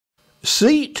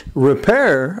Seat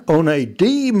repair on a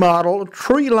D model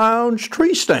tree lounge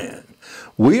tree stand.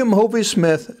 William Hovey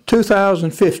Smith,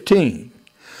 2015.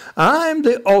 I'm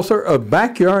the author of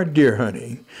Backyard Deer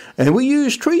Hunting, and we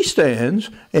use tree stands,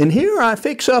 and here I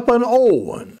fix up an old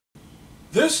one.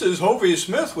 This is Hovey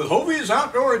Smith with Hovey's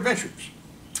Outdoor Adventures.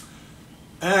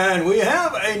 And we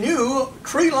have a new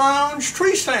tree lounge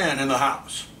tree stand in the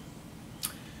house.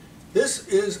 This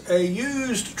is a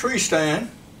used tree stand,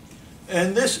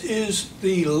 and this is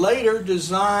the later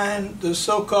design, the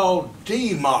so-called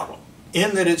D model,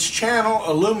 in that its channel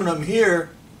aluminum here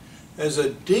has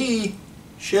a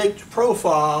D-shaped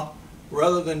profile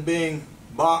rather than being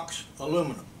box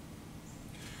aluminum.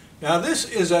 Now this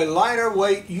is a lighter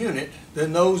weight unit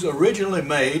than those originally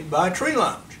made by Tree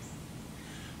Lounge.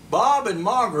 Bob and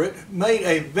Margaret made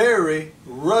a very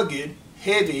rugged,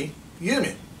 heavy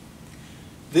unit.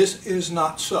 This is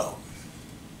not so.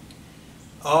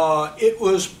 It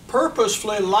was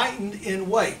purposefully lightened in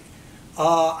weight.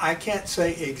 I can't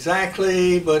say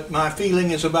exactly, but my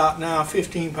feeling is about now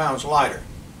 15 pounds lighter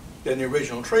than the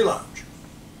original Tree Lounge.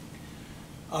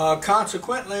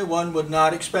 Consequently, one would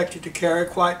not expect it to carry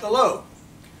quite the load.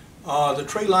 The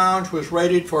Tree Lounge was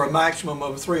rated for a maximum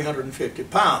of 350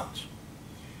 pounds.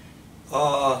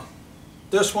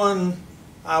 This one,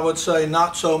 I would say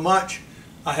not so much.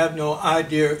 I have no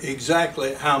idea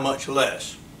exactly how much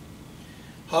less.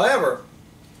 However,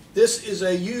 this is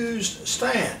a used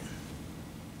stand,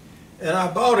 and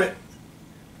I bought it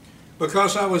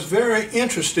because I was very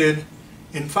interested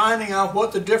in finding out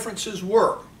what the differences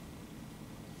were.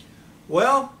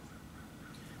 Well,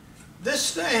 this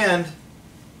stand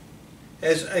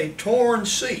has a torn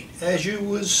seat, as you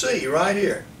will see right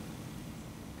here.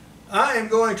 I am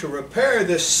going to repair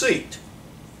this seat.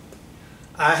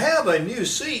 I have a new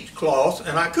seat cloth,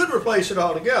 and I could replace it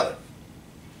altogether.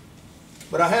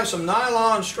 But I have some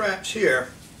nylon straps here,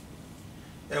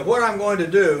 and what I'm going to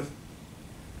do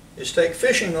is take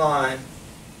fishing line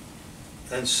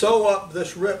and sew up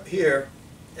this rip here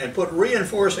and put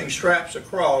reinforcing straps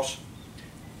across,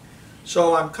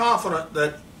 so I'm confident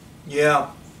that, yeah,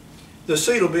 the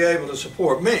seat will be able to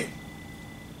support me.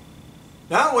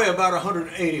 Now I weigh about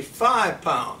 185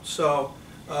 pounds, so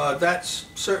that's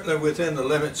certainly within the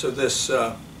limits of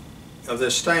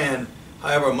this stand,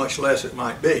 however much less it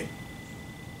might be.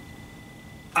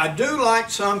 I do like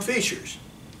some features.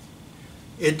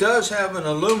 It does have an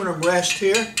aluminum rest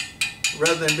here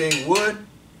rather than being wood,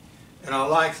 and I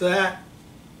like that.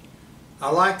 I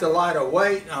like the lighter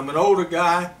weight. I'm an older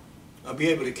guy. I'll be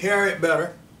able to carry it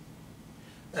better.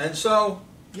 And so,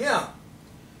 yeah.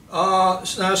 Now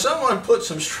someone put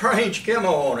some strange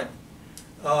camo on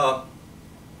it.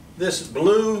 This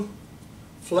blue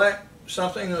fleck,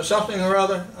 something or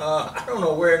other. I don't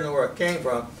know where in the world it came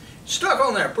from. Stuck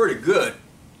on there pretty good.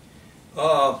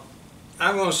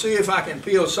 I'm going to see if I can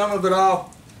peel some of it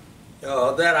off.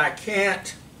 That I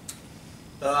can't.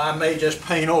 I may just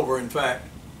paint over, in fact.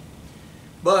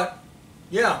 But,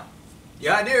 yeah, the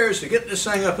idea is to get this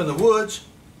thing up in the woods,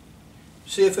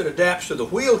 see if it adapts to the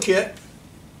wheel kit,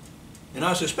 and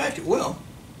I suspect it will,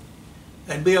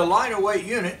 and be a lighter weight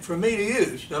unit for me to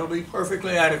use. That'll be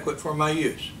perfectly adequate for my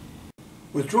use.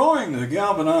 Withdrawing the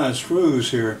galvanized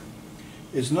screws here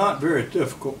is not very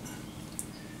difficult.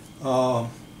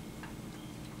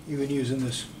 Even using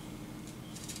this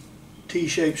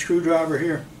T-shaped screwdriver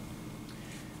here,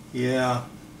 yeah,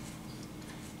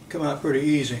 come out pretty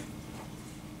easy.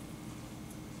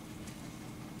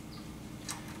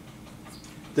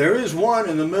 There is one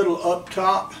in the middle up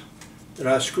top that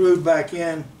I screwed back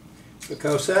in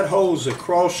because that holds the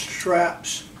cross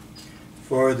straps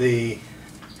for the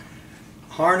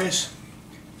harness,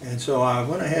 and so I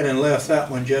went ahead and left that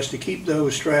one just to keep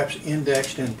those straps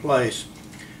indexed in place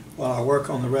while I work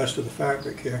on the rest of the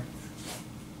fabric here.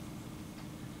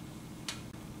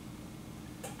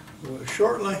 We'll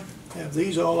shortly have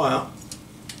these all out.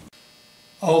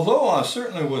 Although I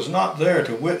certainly was not there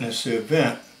to witness the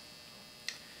event,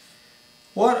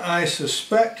 what I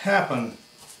suspect happened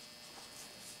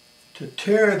to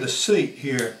tear the seat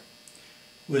here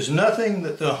was nothing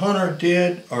that the hunter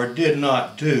did or did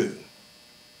not do.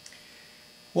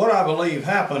 What I believe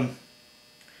happened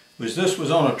was this was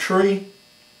on a tree.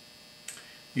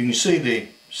 You can see the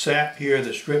sap here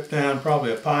that's stripped down,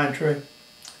 probably a pine tree.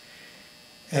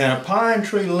 And a pine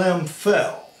tree limb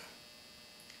fell.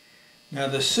 Now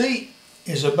the seat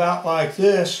is about like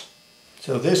this,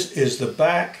 so this is the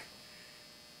back,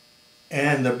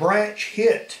 and the branch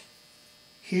hit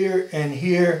here and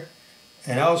here,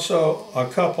 and also a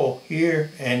couple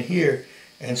here and here,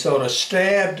 and so it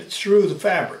stabbed through the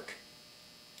fabric.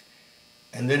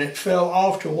 And then it fell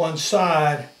off to one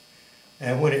side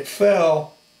and when it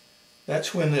fell,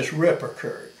 that's when this rip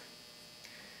occurred.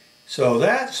 So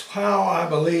that's how I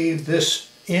believe this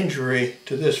injury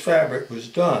to this fabric was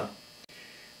done.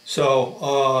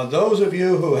 So those of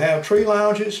you who have tree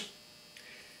lounges,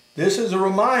 this is a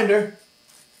reminder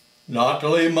not to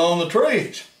leave them on the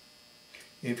trees.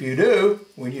 If you do,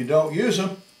 when you don't use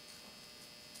them,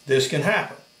 this can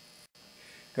happen.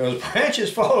 Because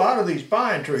branches fall out of these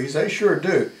pine trees, they sure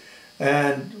do.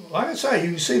 And like I say,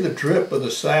 you can see the drip of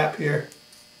the sap here.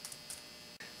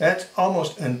 That's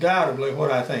almost undoubtedly what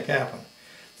I think happened.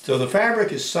 So the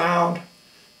fabric is sound.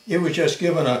 It was just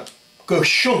given a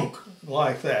go-shunk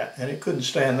like that, and it couldn't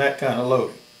stand that kind of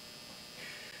loading.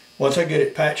 Once I get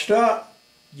it patched up,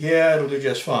 yeah, it'll do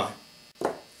just fine.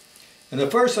 And the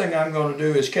first thing I'm going to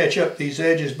do is catch up these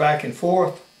edges back and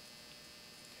forth.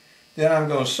 Then I'm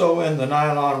going to sew in the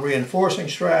nylon reinforcing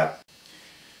strap.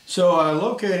 So I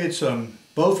located some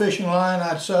bow fishing line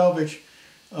I'd salvage.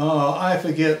 I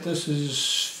forget, this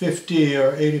is 50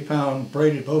 or 80 pound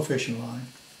braided bow fishing line.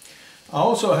 I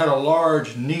also had a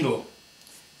large needle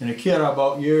in a kit I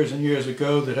bought years and years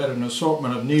ago that had an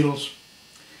assortment of needles.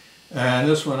 And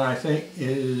this one I think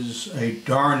is a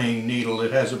darning needle.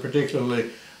 It has a particularly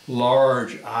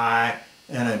large eye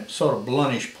and a sort of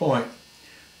bluntish point.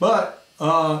 But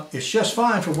it's just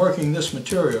fine for working this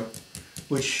material,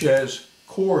 which has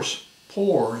coarse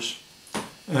pores,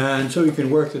 and so you can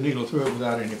work the needle through it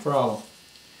without any problem.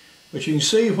 But you can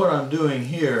see what I'm doing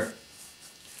here.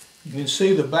 You can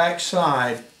see the back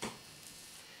side,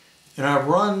 and I've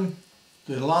run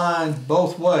the line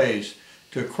both ways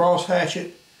to cross hatch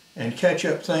it and catch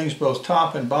up things both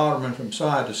top and bottom and from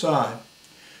side to side.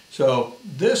 So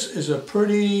this is a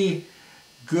pretty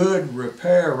good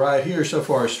repair right here so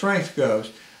far as strength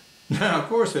goes. Now of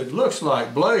course it looks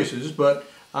like blazes, but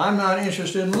I'm not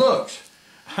interested in looks.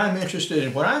 I'm interested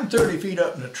in when I'm 30 feet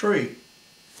up in a tree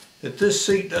that this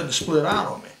seat doesn't split out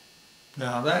on me.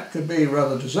 Now that could be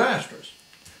rather disastrous,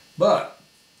 but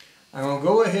I'm going to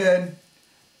go ahead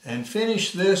and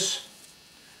finish this,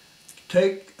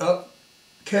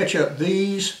 catch up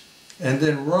these, and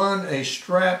then run a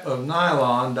strap of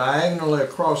nylon diagonally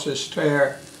across this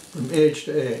tear from edge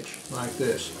to edge, like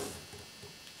this.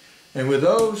 And with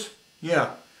those,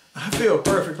 yeah, I feel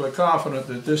perfectly confident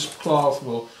that this cloth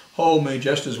will hold me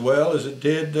just as well as it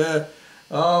did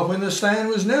when the stand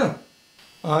was new.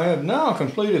 I have now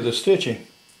completed the stitching.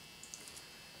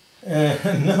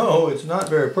 And no, it's not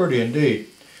very pretty indeed,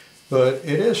 but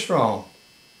it is strong.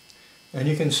 And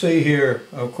you can see here,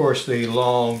 of course, the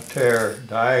long tear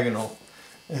diagonal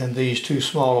and these two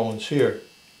smaller ones here.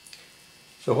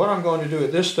 So what I'm going to do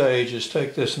at this stage is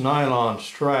take this nylon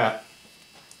strap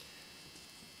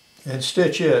and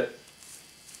stitch it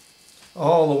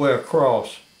all the way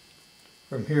across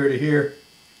from here to here,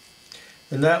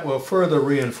 and that will further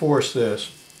reinforce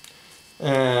this.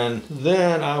 And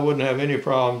then I wouldn't have any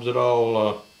problems at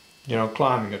all,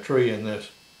 climbing a tree in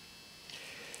this.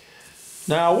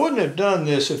 Now I wouldn't have done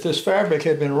this if this fabric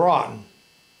had been rotten,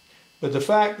 but the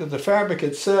fact that the fabric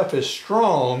itself is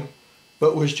strong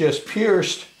but was just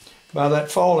pierced by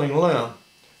that falling limb,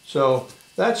 so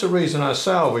that's the reason I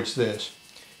salvaged this.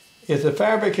 If the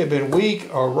fabric had been weak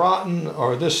or rotten,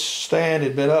 or this stand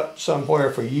had been up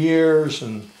somewhere for years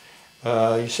and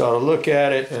you sort of look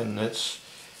at it and it's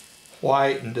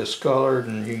white and discolored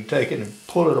and you can take it and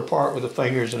pull it apart with the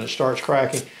fingers and it starts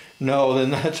cracking, no, then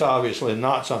that's obviously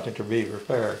not something to be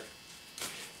repaired.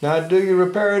 Now, do you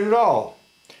repair it at all?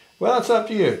 Well, it's up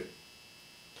to you.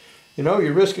 You know,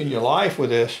 you're risking your life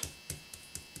with this.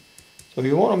 So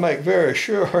you want to make very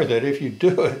sure that if you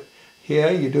do it, yeah,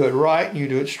 you do it right and you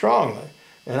do it strongly.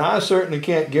 And I certainly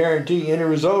can't guarantee any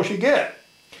results you get.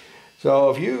 So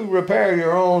if you repair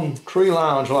your own tree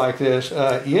lounge like this,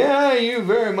 yeah, you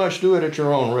very much do it at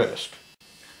your own risk.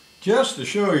 Just to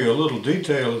show you a little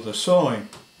detail of the sewing,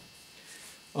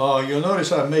 you'll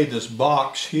notice I made this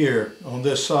box here on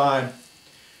this side,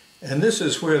 and this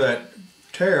is where that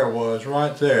tear was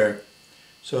right there.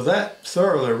 So that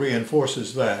thoroughly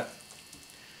reinforces that.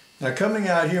 Now coming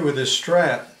out here with this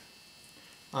strap,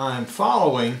 I'm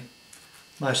following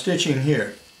my stitching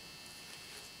here.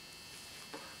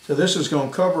 So this is going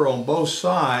to cover on both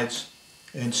sides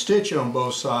and stitch on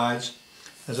both sides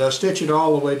as I stitch it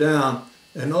all the way down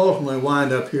and ultimately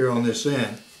wind up here on this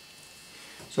end.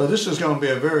 So this is going to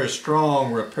be a very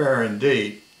strong repair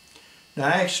indeed. Now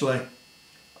actually,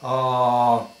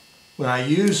 when I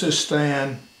use this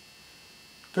stand,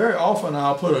 very often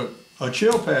I'll put a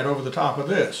chill pad over the top of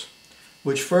this,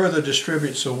 which further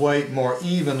distributes the weight more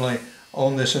evenly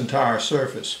on this entire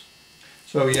surface.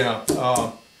 So yeah,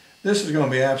 this is going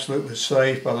to be absolutely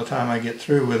safe by the time I get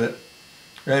through with it.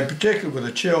 And particularly with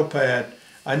a chill pad,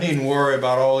 I needn't worry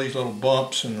about all these little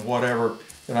bumps and whatever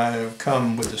that I have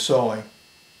come with the sewing.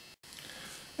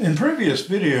 In previous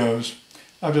videos,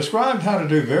 I've described how to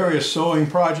do various sewing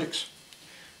projects,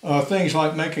 things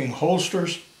like making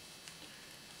holsters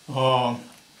for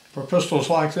pistols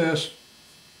like this,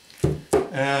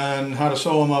 and how to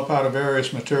sew them up out of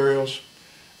various materials.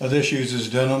 This uses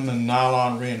denim and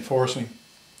nylon reinforcing.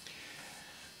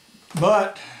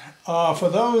 But for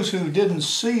those who didn't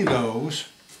see those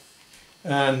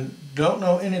and don't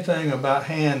know anything about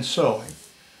hand sewing,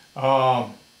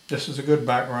 this is a good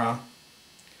background.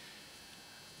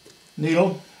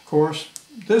 Needle, of course.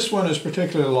 This one is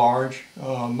particularly large.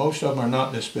 Most of them are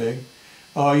not this big.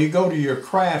 You go to your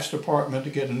crafts department to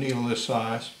get a needle this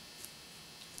size.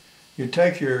 You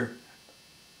take your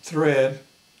thread,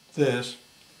 this,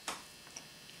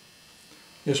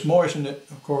 just moisten it,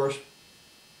 of course,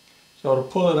 so to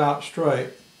pull it out straight.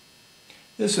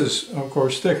 This is, of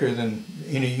course, thicker than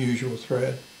any usual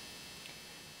thread.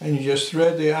 And you just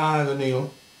thread the eye of the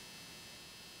needle.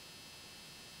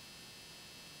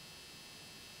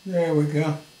 There we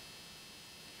go.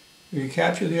 You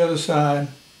capture the other side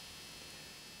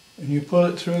and you pull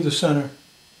it through the center.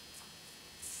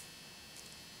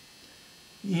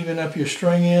 Even up your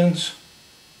string ends.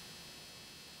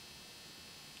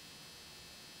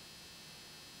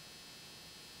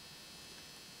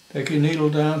 Take your needle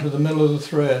down to the middle of the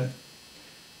thread.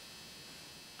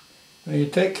 Now you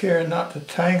take care not to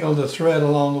tangle the thread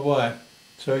along the way,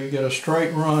 so you get a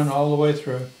straight run all the way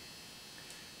through.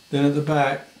 Then at the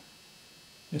back,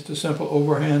 just a simple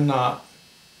overhand knot.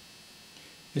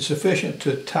 It's sufficient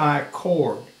to tie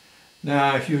cord.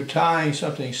 Now if you're tying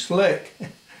something slick,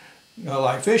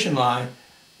 like fishing line,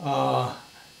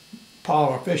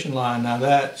 polymer fishing line, now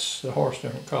that's a horse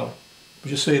different color.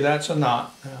 But you see, that's a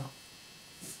knot now.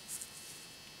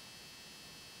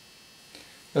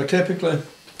 So typically,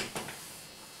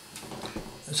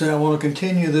 say I want to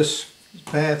continue this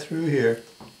path through here,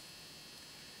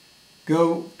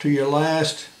 go to your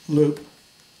last loop.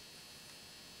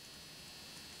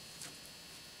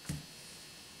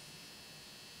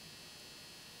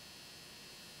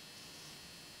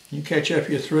 You catch up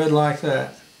your thread like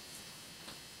that.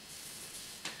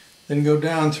 Then go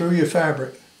down through your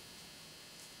fabric.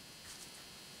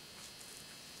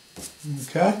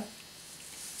 Okay?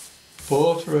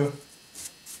 Pull through.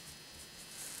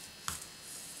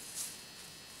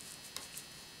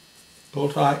 Pull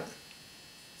tight.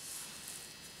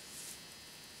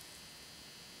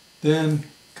 Then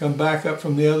come back up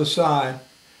from the other side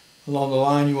along the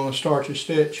line you want to start your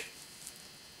stitch.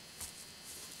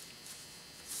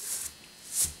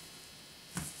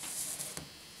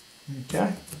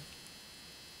 Okay.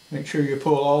 Make sure you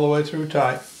pull all the way through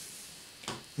tight.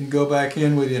 And go back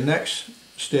in with your next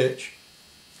stitch.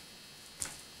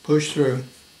 Push through.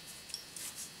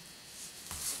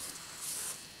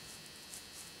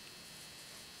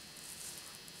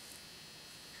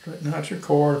 Straighten out your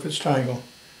cord if it's tangled.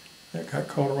 That got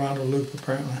caught around a loop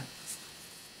apparently.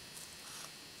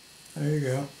 There you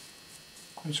go.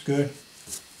 That's good.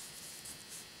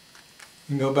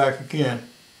 You can go back again.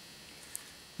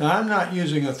 Now I'm not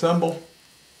using a thimble.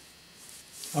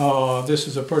 This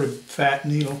is a pretty fat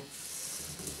needle.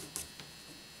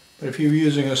 But if you're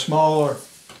using a smaller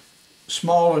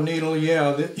needle,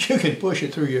 yeah, you can push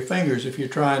it through your fingers if you're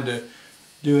trying to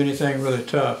do anything really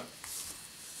tough.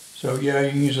 So yeah,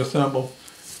 you can use a thimble.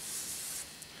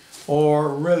 Or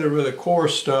really, really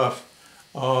coarse stuff.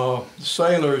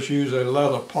 Sailors use a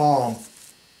leather palm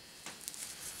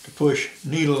to push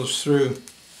needles through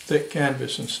thick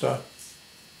canvas and stuff.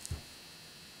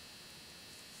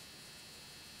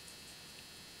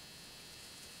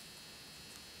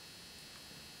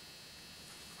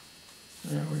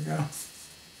 There we go.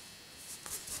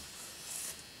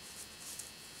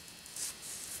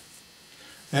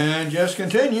 And just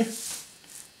continue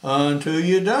until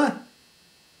you're done.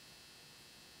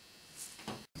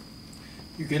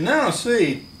 You can now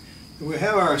see that we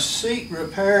have our seat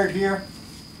repaired here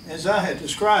as I had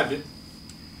described it.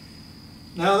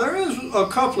 Now there is a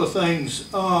couple of things.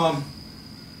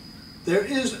 There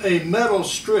is a metal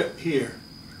strip here.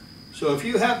 So if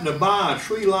you happen to buy a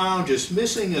tree lounge that's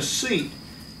missing a seat,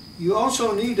 you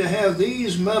also need to have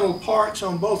these metal parts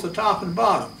on both the top and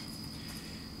bottom.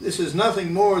 This is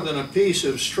nothing more than a piece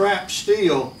of strap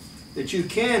steel that you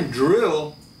can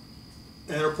drill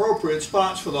at appropriate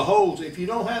spots for the holes if you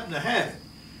don't happen to have it.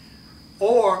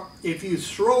 Or if you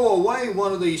throw away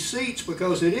one of these seats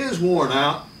because it is worn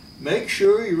out, make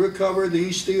sure you recover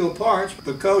these steel parts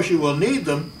because you will need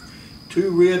them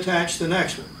to reattach the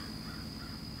next one.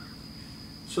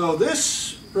 So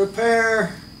this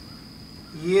repair,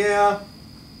 yeah,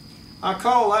 I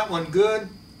call that one good.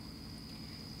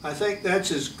 I think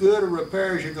that's as good a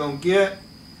repair as you're going to get,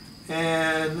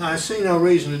 and I see no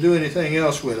reason to do anything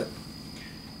else with it.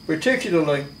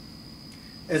 Particularly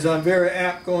as I'm very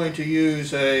apt going to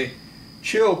use a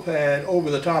chill pad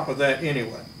over the top of that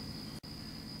anyway.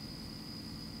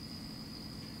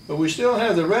 But we still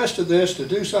have the rest of this to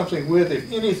do something with,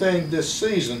 if anything, this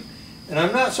season, and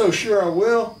I'm not so sure I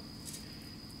will.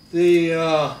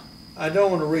 I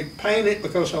don't want to repaint it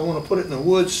because I want to put it in the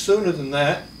woods sooner than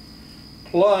that.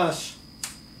 Plus,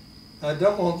 I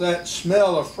don't want that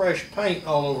smell of fresh paint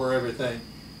all over everything.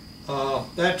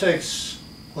 That takes,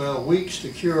 well, weeks to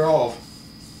cure off.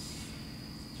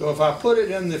 So if I put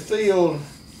it in the field,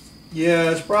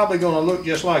 yeah, it's probably going to look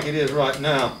just like it is right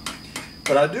now.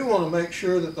 But I do want to make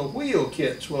sure that the wheel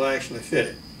kits will actually fit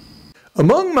it.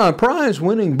 Among my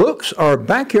prize-winning books are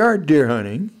Backyard Deer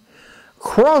Hunting,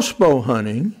 Crossbow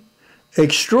Hunting,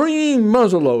 Extreme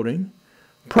Muzzleloading,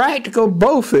 Practical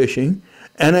Bow Fishing,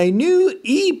 and a new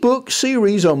e-book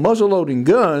series on muzzleloading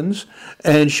guns,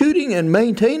 and Shooting and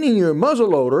Maintaining Your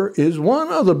Muzzleloader is one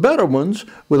of the better ones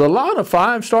with a lot of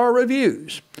 5-star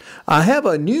reviews. I have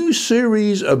a new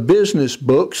series of business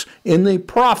books in the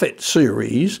Profit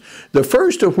series, the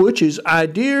first of which is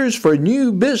Ideas for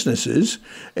New Businesses,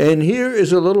 and here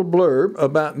is a little blurb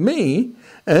about me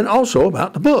and also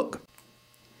about the book.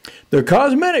 The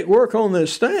cosmetic work on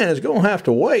this stand is going to have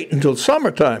to wait until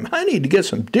summertime. I need to get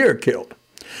some deer killed.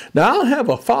 Now, I'll have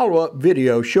a follow-up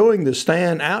video showing the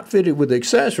stand outfitted with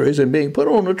accessories and being put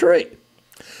on a tree.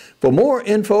 For more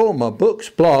info on my books,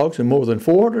 blogs, and more than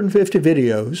 450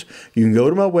 videos, you can go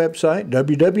to my website,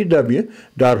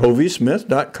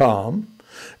 www.hoviesmith.com.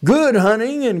 Good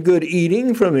hunting and good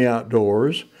eating from the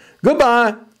outdoors.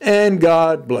 Goodbye, and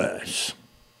God bless.